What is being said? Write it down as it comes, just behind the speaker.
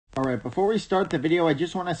Alright, before we start the video, I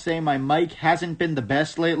just want to say my mic hasn't been the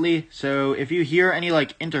best lately, so if you hear any,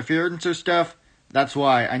 interference or stuff, that's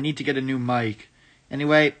why. I need to get a new mic.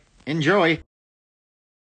 Anyway, enjoy!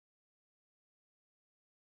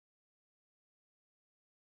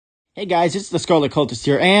 Hey guys, it's the Scarlet Cultist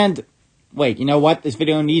here, and... Wait, you know what? This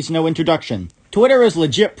video needs no introduction. Twitter is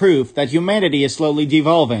legit proof that humanity is slowly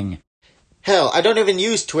devolving. Hell, I don't even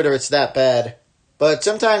use Twitter, it's that bad. But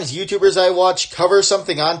sometimes YouTubers I watch cover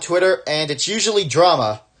something on Twitter, and it's usually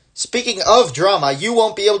drama. Speaking of drama, you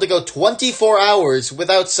won't be able to go 24 hours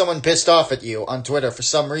without someone pissed off at you on Twitter for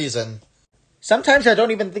some reason. Sometimes I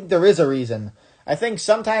don't even think there is a reason. I think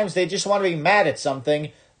sometimes they just want to be mad at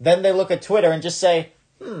something, then they look at Twitter and just say,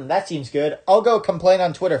 that seems good. I'll go complain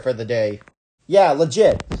on Twitter for the day. Yeah,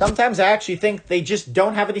 legit. Sometimes I actually think they just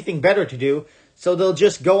don't have anything better to do, so they'll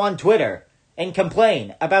just go on Twitter and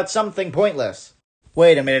complain about something pointless.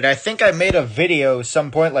 Wait a minute, I think I made a video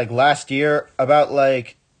some point last year about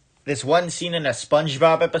this one scene in a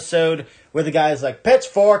SpongeBob episode where the guy's like,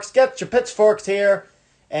 pitchforks, get your pitchforks here.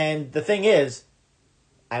 And the thing is,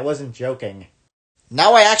 I wasn't joking.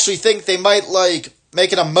 Now I actually think they might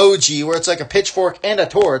make an emoji where it's a pitchfork and a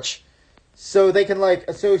torch so they can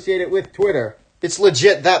associate it with Twitter. It's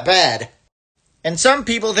legit that bad. And some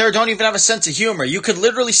people there don't even have a sense of humor. You could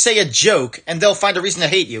literally say a joke, and they'll find a reason to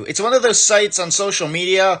hate you. It's one of those sites on social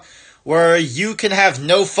media where you can have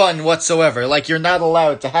no fun whatsoever. You're not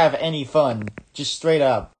allowed to have any fun. Just straight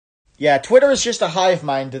up. Yeah, Twitter is just a hive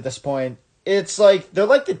mind at this point. It's they're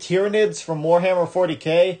like the Tyranids from Warhammer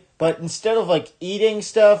 40k, but instead of eating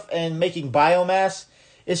stuff and making biomass,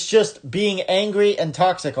 it's just being angry and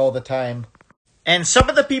toxic all the time. And some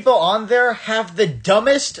of the people on there have the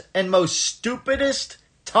dumbest and most stupidest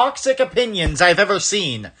toxic opinions I've ever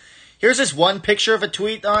seen. Here's this one picture of a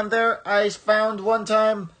tweet on there I found one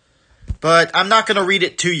time. But I'm not going to read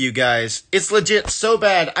it to you guys. It's legit so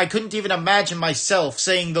bad I couldn't even imagine myself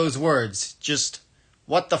saying those words. Just,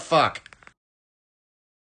 what the fuck?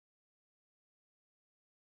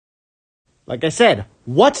 Like I said,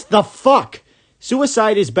 what the fuck?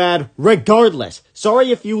 Suicide is bad regardless. Sorry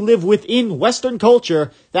if you live within Western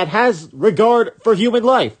culture that has regard for human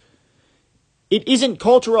life. It isn't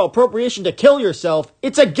cultural appropriation to kill yourself.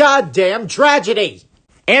 It's a goddamn tragedy.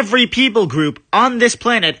 Every people group on this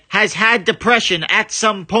planet has had depression at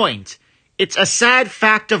some point. It's a sad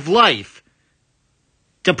fact of life.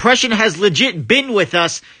 Depression has legit been with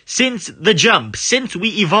us since the jump, since we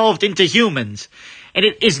evolved into humans. And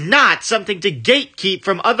it is not something to gatekeep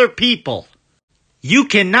from other people. You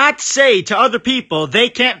cannot say to other people they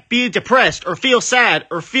can't be depressed or feel sad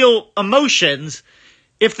or feel emotions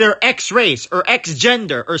if they're X race or X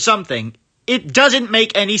gender or something. It doesn't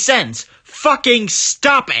make any sense. Fucking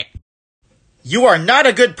stop it. You are not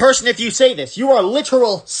a good person if you say this. You are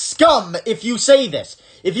literal scum if you say this.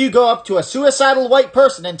 If you go up to a suicidal white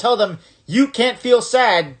person and tell them you can't feel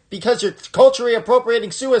sad because you're culturally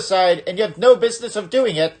appropriating suicide and you have no business of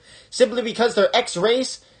doing it simply because they're X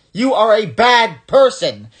race, you are a bad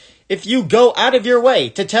person. If you go out of your way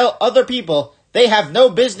to tell other people they have no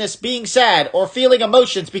business being sad or feeling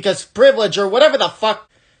emotions because privilege or whatever the fuck,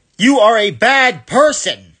 you are a bad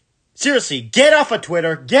person. Seriously, get off of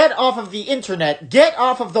Twitter, get off of the internet, get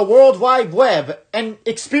off of the World Wide Web, and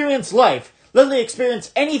experience life. Literally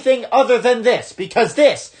experience anything other than this, because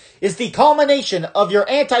this is the culmination of your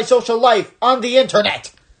antisocial life on the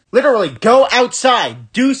internet. Literally, go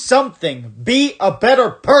outside, do something, be a better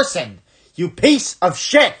person, you piece of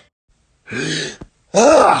shit.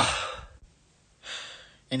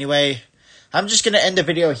 Anyway, I'm just gonna end the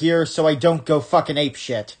video here so I don't go fucking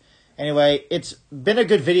apeshit. Anyway, it's been a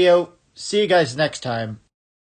good video. See you guys next time.